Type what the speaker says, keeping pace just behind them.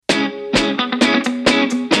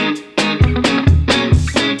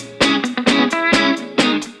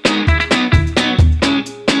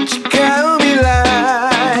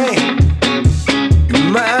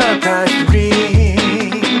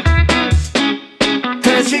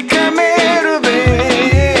確かめるべ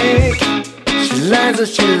き知らず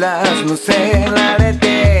知らず乗せられ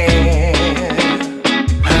て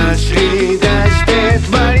走り出して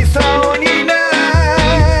止まりそうにな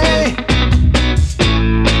い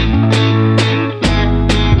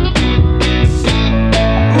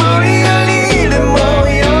無理やりでも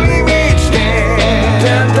寄り道してち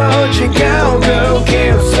ゃんと違う空気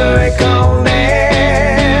を吸い込んで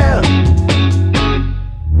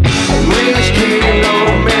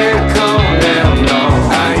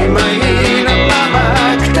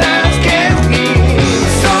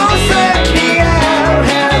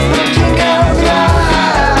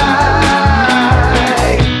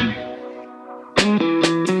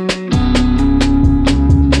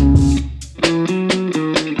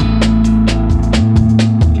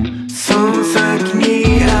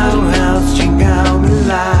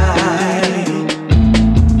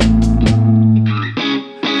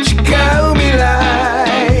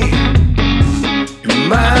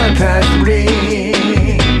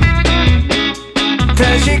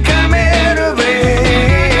確かめるべ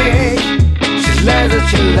き知らず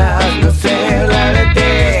知らず乗せられて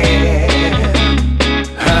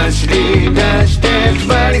走り出して止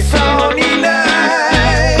まりそうにな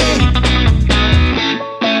い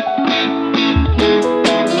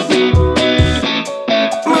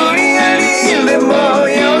無理やりでも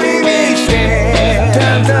寄り道してちゃ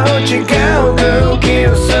んと違う空気を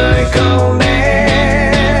吸う